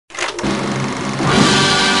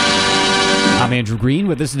I'm Andrew Green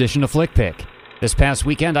with this edition of Flick Pick. This past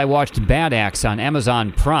weekend, I watched Bad Axe on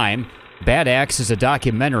Amazon Prime. Bad Axe is a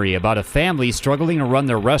documentary about a family struggling to run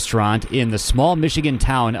their restaurant in the small Michigan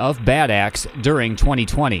town of Bad Axe during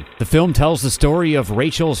 2020. The film tells the story of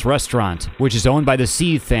Rachel's Restaurant, which is owned by the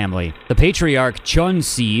Sieve family. The patriarch Chun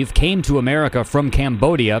Sieve came to America from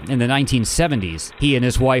Cambodia in the 1970s. He and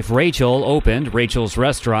his wife Rachel opened Rachel's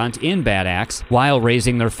Restaurant in Bad Axe while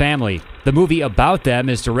raising their family. The movie about them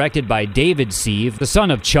is directed by David Sieve, the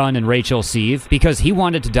son of Chun and Rachel Sieve, because he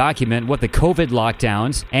wanted to document what the COVID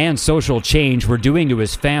lockdowns and social change were doing to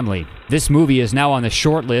his family. This movie is now on the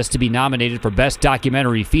short list to be nominated for Best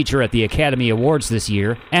Documentary Feature at the Academy Awards this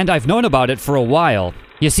year, and I've known about it for a while.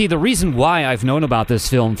 You see, the reason why I've known about this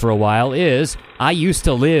film for a while is I used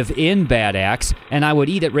to live in Bad Axe, and I would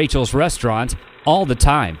eat at Rachel's Restaurant all the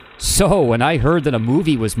time. So when I heard that a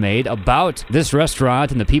movie was made about this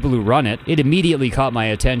restaurant and the people who run it, it immediately caught my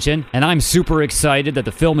attention, and I'm super excited that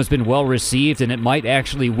the film has been well received and it might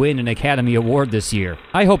actually win an Academy Award this year.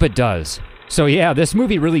 I hope it does. So yeah, this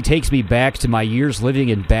movie really takes me back to my years living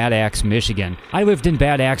in Bad Axe, Michigan. I lived in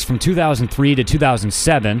Bad Axe from 2003 to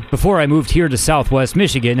 2007, before I moved here to Southwest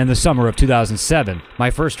Michigan in the summer of 2007.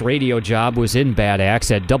 My first radio job was in Bad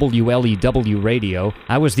Axe at WLEW Radio.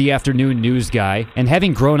 I was the afternoon news guy, and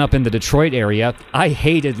having grown up in the Detroit area, I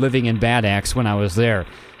hated living in Bad Axe when I was there.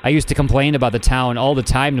 I used to complain about the town all the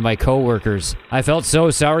time to my coworkers. I felt so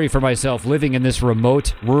sorry for myself living in this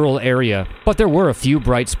remote, rural area. But there were a few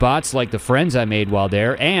bright spots like the friends I made while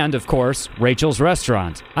there and, of course, Rachel's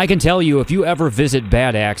Restaurant. I can tell you, if you ever visit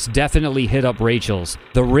Bad Axe, definitely hit up Rachel's.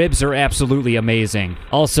 The ribs are absolutely amazing.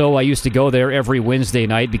 Also, I used to go there every Wednesday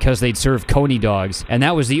night because they'd serve coney dogs, and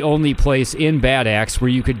that was the only place in Bad Axe where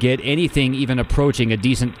you could get anything even approaching a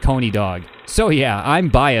decent coney dog. So yeah, I'm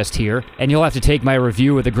biased here, and you'll have to take my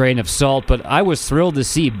review with a grain of salt, but I was thrilled to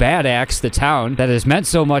see Bad Axe, the town that has meant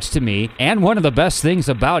so much to me, and one of the best things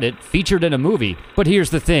about it, featured in a movie. But here's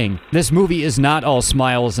the thing, this movie is not all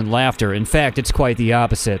smiles and laughter. In fact, it's quite the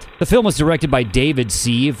opposite. The film was directed by David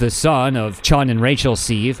Sieve, the son of Chun and Rachel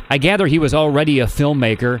Sieve. I gather he was already a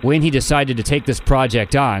filmmaker when he decided to take this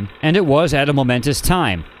project on, and it was at a momentous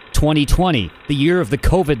time. 2020, the year of the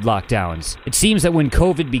COVID lockdowns. It seems that when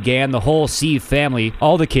COVID began, the whole Sieve family,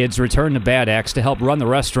 all the kids, returned to Bad Axe to help run the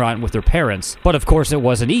restaurant with their parents. But of course it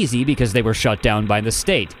wasn't easy because they were shut down by the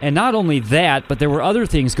state. And not only that, but there were other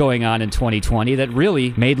things going on in 2020 that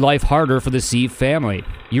really made life harder for the Sieve family.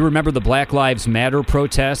 You remember the Black Lives Matter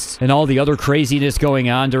protests and all the other craziness going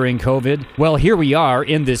on during COVID? Well, here we are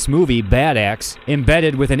in this movie, Bad Axe,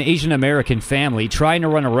 embedded with an Asian American family trying to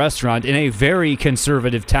run a restaurant in a very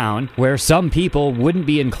conservative town where some people wouldn't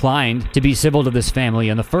be inclined to be civil to this family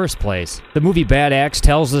in the first place. The movie Bad Axe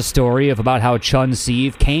tells the story of about how Chun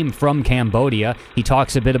Sieve came from Cambodia. He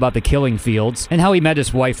talks a bit about the killing fields and how he met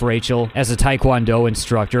his wife Rachel as a Taekwondo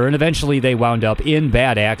instructor, and eventually they wound up in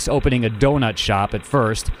Bad Axe opening a donut shop at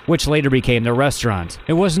first, which later became their restaurant.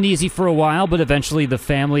 It wasn't easy for a while, but eventually the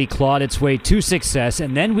family clawed its way to success,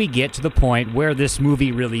 and then we get to the point where this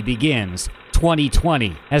movie really begins.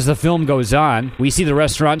 2020. As the film goes on, we see the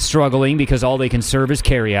restaurant struggling because all they can serve is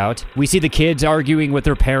carryout. We see the kids arguing with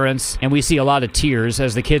their parents, and we see a lot of tears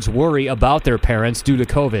as the kids worry about their parents due to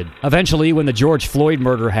COVID. Eventually, when the George Floyd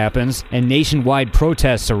murder happens and nationwide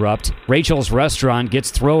protests erupt, Rachel's Restaurant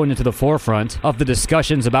gets thrown into the forefront of the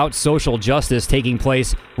discussions about social justice taking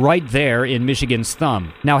place right there in Michigan's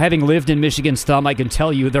Thumb. Now, having lived in Michigan's Thumb, I can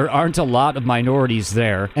tell you there aren't a lot of minorities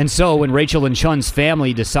there. And so when Rachel and Chun's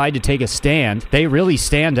family decide to take a stand, they really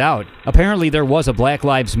stand out. Apparently there was a Black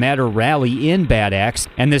Lives Matter rally in Bad Axe,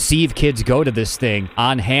 and the Sieve kids go to this thing.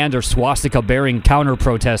 On hand are swastika-bearing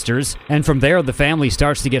counter-protesters, and from there the family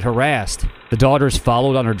starts to get harassed. The daughter's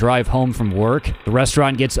followed on her drive home from work. The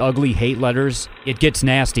restaurant gets ugly hate letters. It gets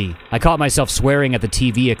nasty. I caught myself swearing at the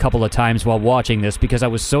TV a couple of times while watching this because I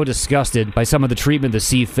was so disgusted by some of the treatment the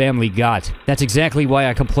Sieve family got. That's exactly why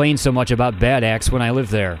I complained so much about Bad Axe when I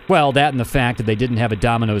lived there. Well, that and the fact that they didn't have a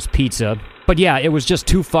Domino's pizza. But yeah, it was just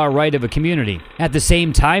too far right of a community. At the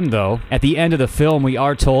same time, though, at the end of the film, we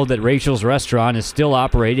are told that Rachel's Restaurant is still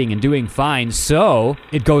operating and doing fine, so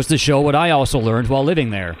it goes to show what I also learned while living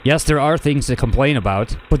there. Yes, there are things to complain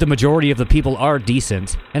about, but the majority of the people are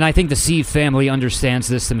decent, and I think the Sieve family understands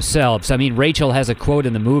this themselves. I mean, Rachel has a quote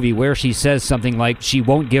in the movie where she says something like, she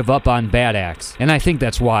won't give up on Bad Axe, and I think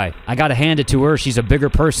that's why. I gotta hand it to her, she's a bigger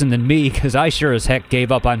person than me, because I sure as heck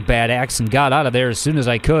gave up on Bad Axe and got out of there as soon as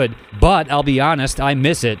I could, but I'll I'll be honest, I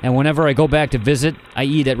miss it, and whenever I go back to visit, I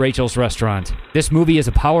eat at Rachel's restaurant. This movie is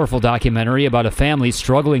a powerful documentary about a family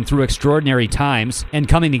struggling through extraordinary times and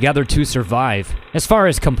coming together to survive. As far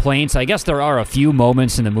as complaints, I guess there are a few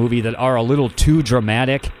moments in the movie that are a little too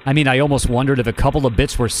dramatic. I mean, I almost wondered if a couple of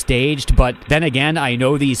bits were staged, but then again, I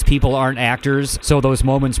know these people aren't actors, so those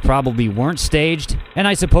moments probably weren't staged. And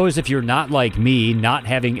I suppose if you're not like me, not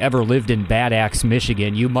having ever lived in Bad Axe,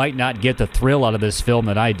 Michigan, you might not get the thrill out of this film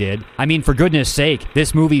that I did. I mean, for goodness sake,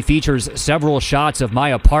 this movie features several shots of my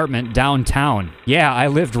apartment downtown. Yeah, I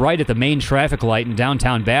lived right at the main traffic light in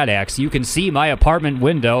downtown Bad Axe. You can see my apartment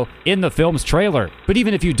window in the film's trailer. But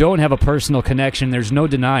even if you don't have a personal connection, there's no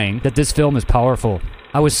denying that this film is powerful.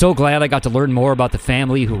 I was so glad I got to learn more about the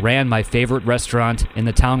family who ran my favorite restaurant in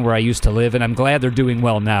the town where I used to live, and I'm glad they're doing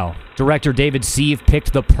well now. Director David Sieve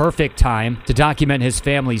picked the perfect time to document his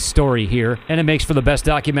family's story here, and it makes for the best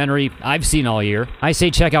documentary I've seen all year. I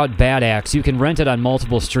say check out Bad Axe. You can rent it on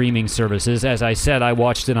multiple streaming services. As I said, I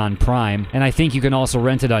watched it on Prime, and I think you can also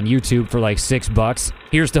rent it on YouTube for like $6.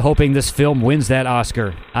 Here's to hoping this film wins that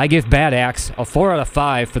Oscar. I give Bad Axe a 4 out of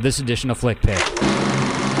 5 for this edition of Flick Pick.